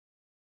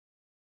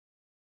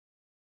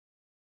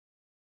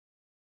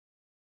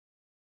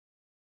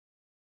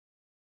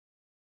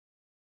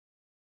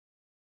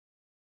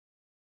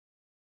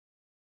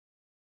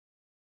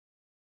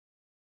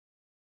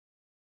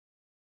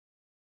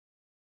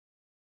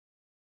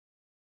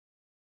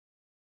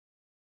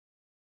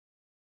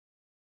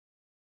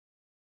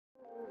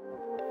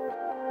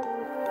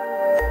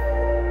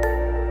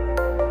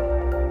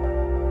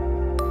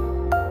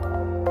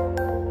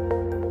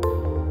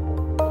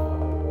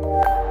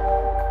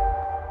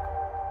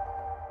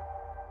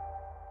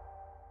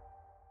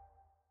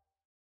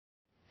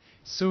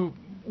So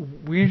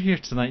we're here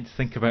tonight to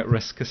think about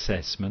risk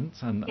assessment,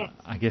 and Yes.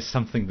 I guess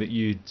something that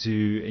you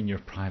do in your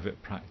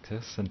private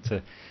practice, and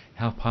to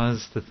help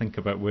us to think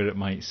about where it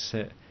might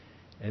sit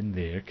in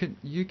there. Could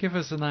you give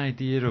us an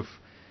idea of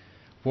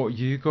what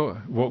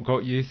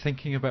got you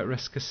thinking about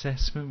risk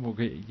assessment? What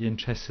got you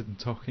interested in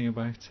talking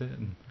about it?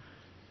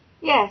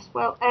 Yes,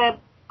 well,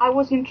 I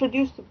was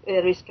introduced to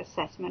risk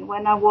assessment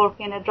when I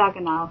worked in a drug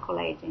and alcohol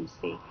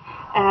agency.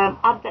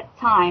 At that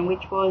time,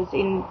 which was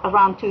in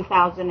around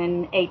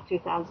 2008,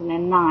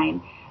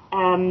 2009,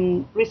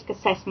 risk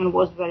assessment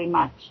was very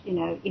much,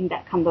 in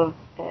that kind of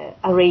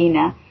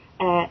arena.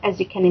 As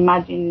you can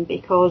imagine,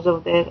 because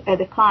of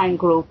the client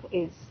group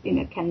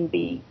can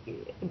be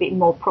a bit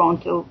more prone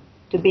to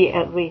be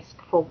at risk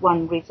for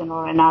one reason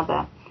or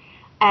another.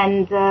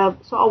 And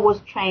so I was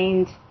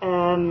trained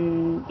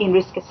in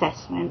risk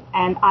assessment,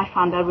 and I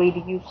found that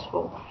really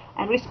useful.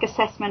 And risk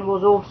assessment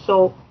was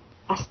also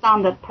a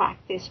standard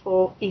practice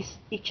for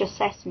each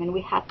assessment.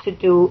 We had to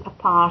do a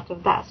part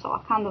of that, so I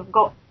kind of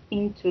got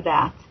into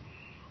that.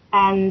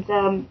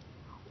 And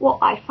what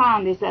I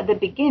found is that at the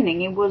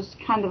beginning it was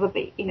kind of a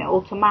bit,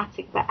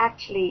 automatic, but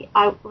actually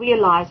I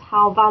realized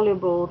how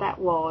valuable that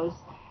was.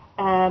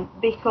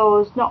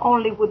 Because not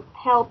only would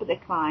help the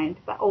client,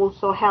 but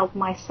also help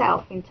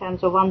myself in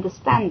terms of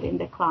understanding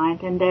the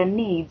client and their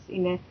needs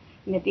in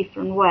a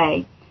different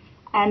way.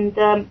 And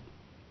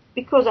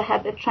because I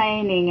had the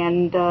training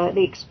and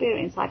the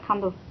experience, I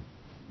kind of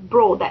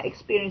brought that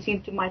experience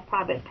into my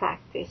private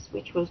practice,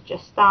 which was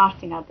just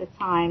starting at the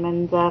time.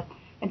 And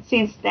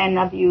since then,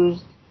 I've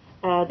used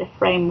the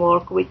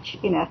framework, which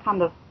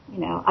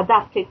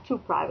adapted to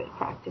private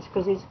practice,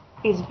 because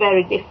it's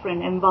very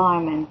different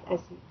environment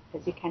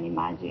as you can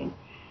imagine,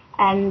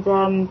 and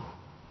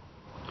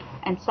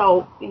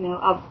so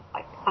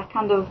I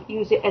kind of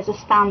use it as a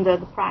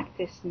standard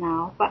practice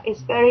now, but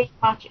it's very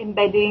much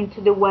embedded into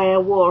the way I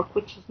work,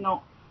 which is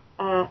not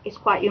it's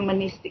quite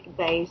humanistic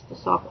based,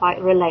 so quite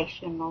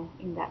relational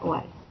in that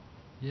way.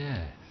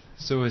 Yeah.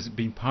 So has it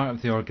been part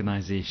of the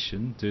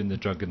organisation doing the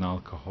drug and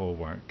alcohol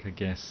work? I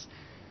guess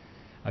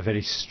a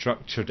very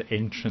structured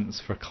entrance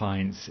for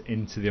clients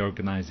into the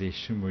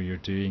organisation where you're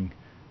doing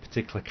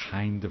particular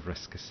kind of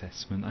risk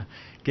assessment.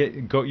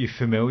 Got you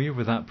familiar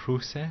with that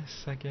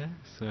process, I guess?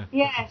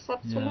 Yes,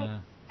 absolutely.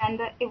 Yeah.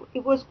 And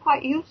it was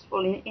quite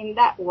useful in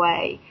that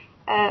way,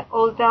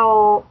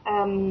 although,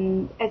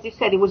 as you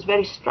said, it was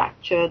very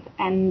structured,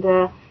 and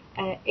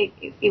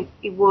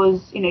it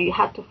was, you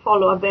had to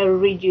follow a very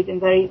rigid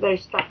and very, very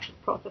structured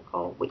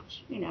protocol,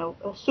 which,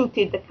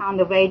 suited the kind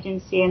of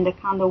agency and the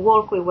kind of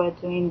work we were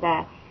doing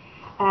there.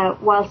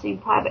 Whilst in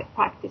private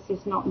practice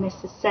is not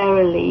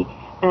necessarily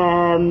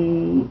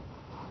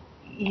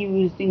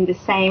used in the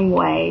same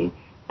way.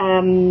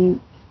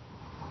 And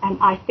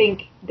I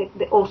think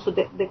also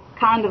the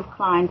kind of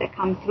client that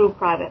come through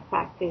private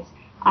practice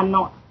are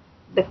not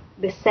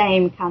the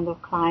same kind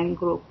of client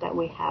group that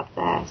we have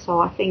there. So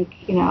I think,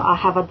 I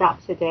have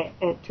adapted it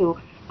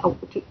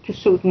to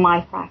suit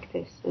my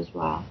practice as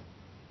well.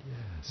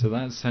 Yeah, so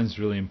that sounds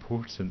really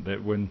important,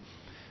 that when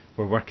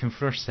we're working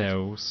for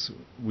ourselves,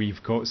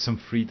 we've got some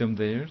freedom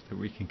there, that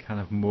we can kind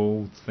of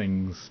mould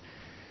things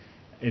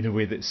in a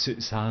way that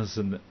suits us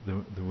and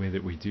the way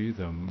that we do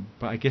them.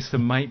 But I guess there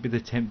might be the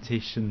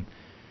temptation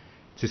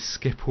to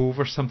skip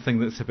over something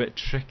that's a bit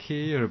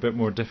tricky or a bit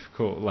more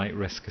difficult, like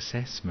risk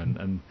assessment,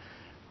 and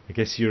I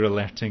guess you're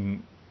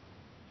alerting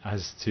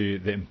as to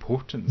the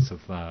importance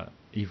of that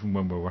even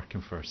when we're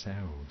working for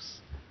ourselves.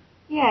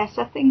 Yes,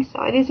 I think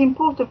so. It is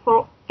important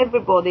for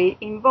everybody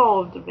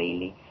involved,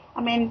 really.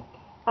 I mean,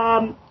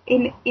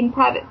 in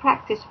private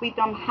practice, we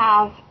don't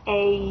have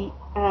a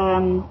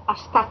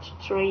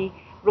statutory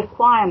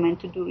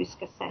requirement to do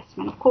risk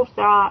assessment. Of course,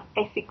 there are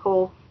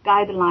ethical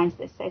guidelines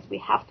that says we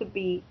have to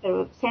be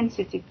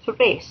sensitive to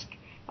risk,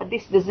 but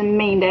this doesn't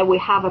mean that we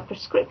have a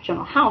prescription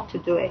on how to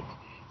do it.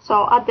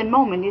 So at the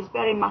moment, it's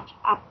very much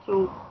up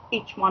to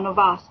each one of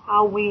us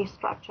how we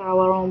structure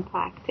our own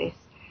practice.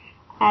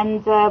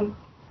 And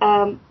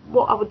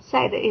what I would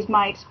say that is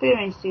my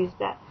experience is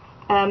that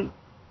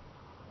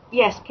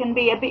yes, can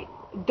be a bit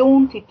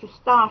daunted to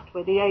start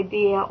with, the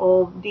idea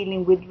of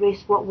dealing with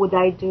risk. What would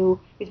I do?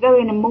 It's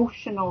very an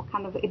emotional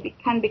kind of, it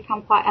can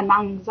become quite an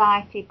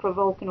anxiety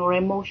provoking or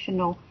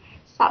emotional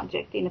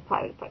subject in a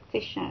private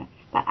practitioner,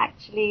 but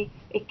actually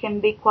it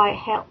can be quite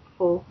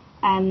helpful,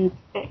 and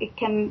it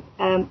can,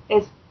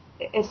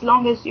 as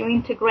long as you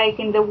integrate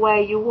in the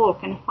way you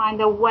work and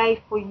find a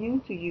way for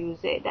you to use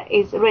it that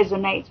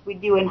resonates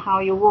with you and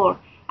how you work,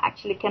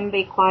 actually can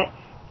be quite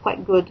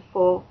good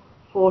for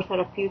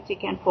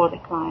therapeutic and for the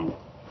client.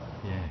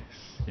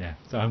 Yes, yeah.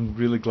 So I'm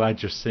really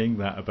glad you're saying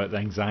that about the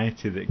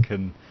anxiety that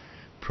can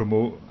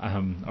promote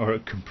or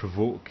it can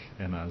provoke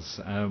in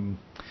us.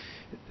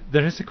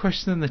 There is a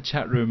question in the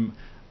chat room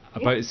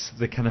about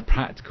the kind of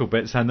practical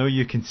bits. I know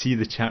you can see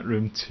the chat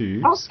room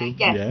too. Okay, So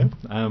yes.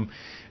 yeah.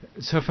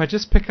 So if I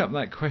just pick up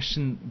that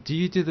question, do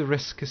you do the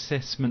risk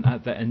assessment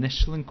at the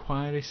initial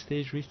inquiry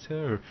stage, Rita,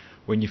 or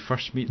when you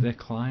first meet the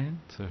client?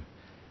 Or?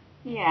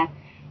 Yeah.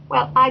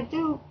 Well, I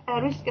do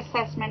a risk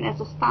assessment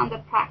as a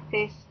standard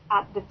practice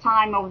at the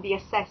time of the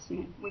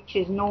assessment, which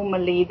is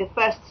normally the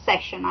first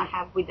session I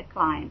have with the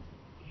client.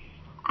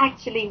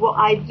 Actually, what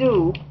I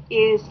do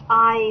is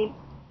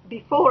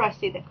before I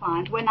see the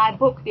client, when I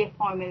book the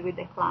appointment with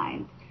the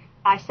client,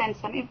 I send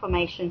some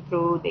information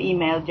through the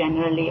email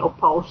generally or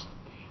post,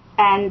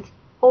 and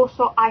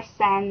also I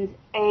send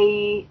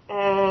a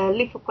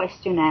little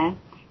questionnaire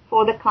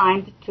for the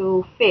client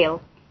to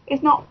fill.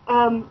 It's not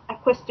a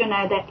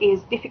questionnaire that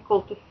is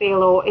difficult to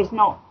fill or is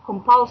not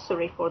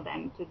compulsory for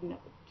them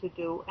to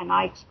do, and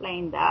I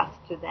explain that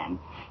to them.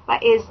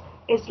 But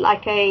it's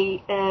like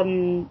a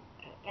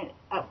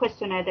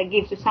questionnaire that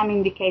gives you some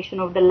indication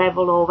of the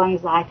level of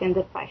anxiety and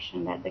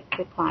depression that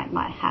the client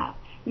might have.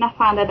 And I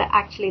found that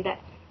actually that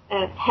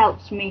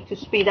helps me to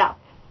speed up,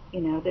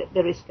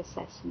 the risk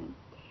assessment.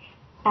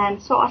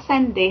 And so I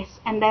send this,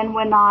 and then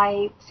when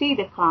I see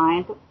the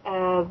client,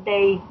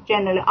 they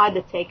generally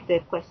either take the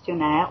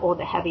questionnaire or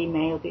they have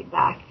emailed it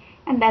back.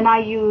 And then I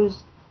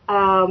use,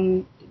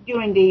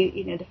 during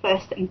the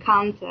first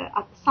encounter,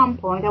 at some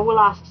point I will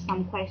ask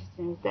some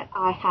questions that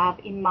I have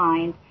in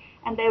mind,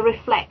 and they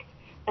reflect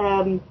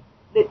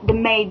the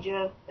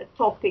major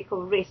topic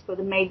of risk or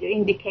the major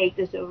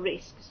indicators of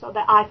risk, so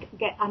that I can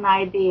get an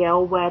idea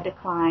of where the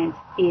client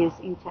is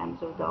in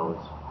terms of those.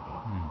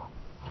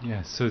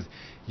 Yeah, so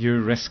your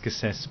risk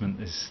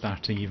assessment is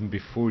starting even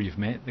before you've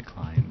met the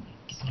client.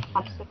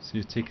 Yeah, so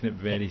you're taking it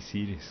very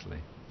seriously.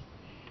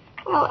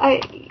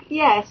 Well,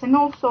 yes, and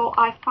also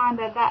I find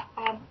that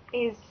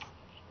is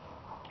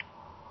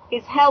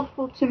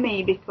helpful to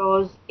me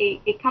because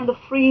it kind of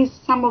frees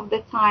some of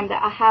the time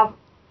that I have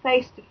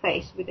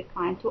face-to-face with the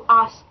client to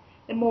ask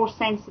the more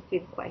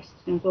sensitive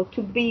questions or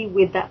to be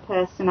with that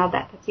person at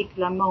that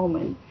particular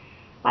moment.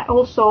 But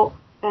also,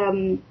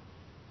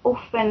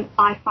 often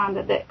I find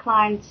that the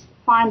clients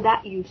find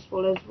that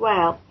useful as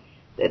well.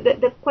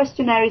 The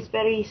questionnaire is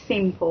very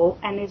simple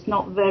and is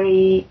not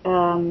very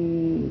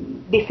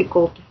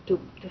difficult to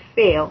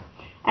fill.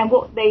 And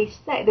what they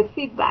say, the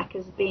feedback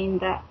has been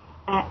that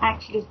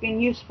actually it's been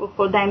useful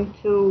for them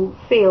to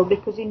fill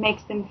because it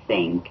makes them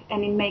think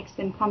and it makes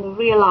them kind of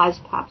realize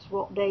perhaps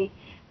what they've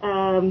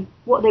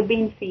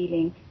been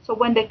feeling. So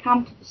when they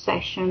come to the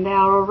session, they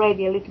are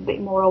already a little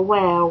bit more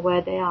aware of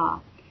where they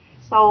are.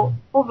 So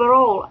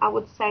overall, I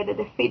would say that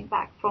the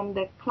feedback from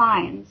the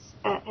clients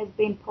has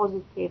been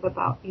positive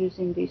about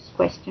using this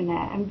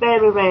questionnaire. And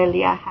very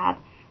rarely I had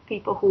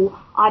people who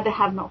either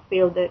have not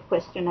filled the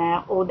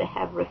questionnaire or they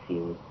have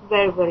refused.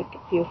 Very, very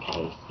few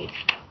cases.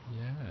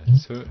 Yeah,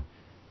 so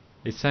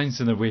it sounds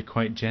in a way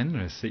quite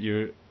generous that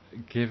you're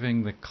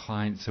giving the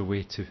clients a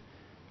way to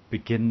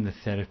begin the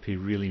therapy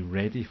really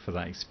ready for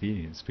that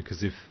experience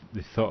because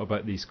they've thought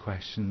about these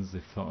questions,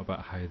 they've thought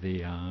about how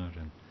they are.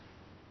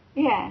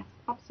 Yes,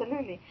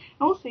 absolutely.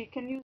 Also, you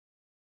can use